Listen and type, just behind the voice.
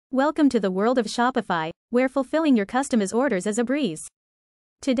Welcome to the world of Shopify, where fulfilling your customers' orders is a breeze.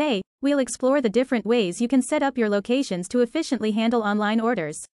 Today, we'll explore the different ways you can set up your locations to efficiently handle online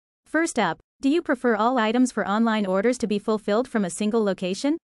orders. First up, do you prefer all items for online orders to be fulfilled from a single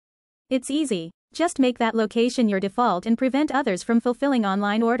location? It's easy. Just make that location your default and prevent others from fulfilling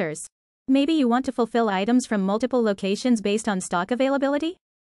online orders. Maybe you want to fulfill items from multiple locations based on stock availability?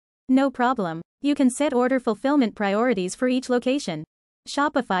 No problem. You can set order fulfillment priorities for each location.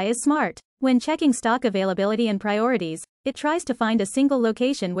 Shopify is smart. When checking stock availability and priorities, it tries to find a single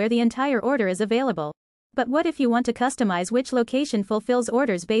location where the entire order is available. But what if you want to customize which location fulfills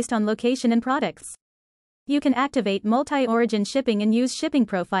orders based on location and products? You can activate multi-origin shipping and use shipping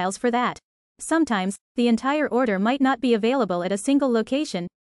profiles for that. Sometimes, the entire order might not be available at a single location.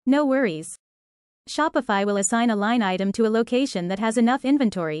 No worries. Shopify will assign a line item to a location that has enough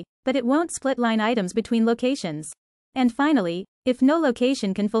inventory, but it won't split line items between locations. And finally, if no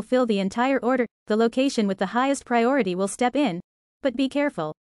location can fulfill the entire order, the location with the highest priority will step in. But be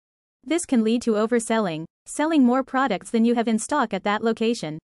careful. This can lead to overselling, selling more products than you have in stock at that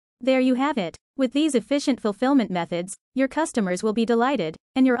location. There you have it. With these efficient fulfillment methods, your customers will be delighted,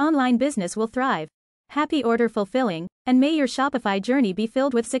 and your online business will thrive. Happy order fulfilling, and may your Shopify journey be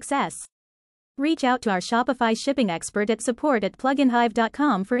filled with success. Reach out to our Shopify shipping expert at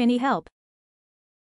support@pluginhive.com for any help.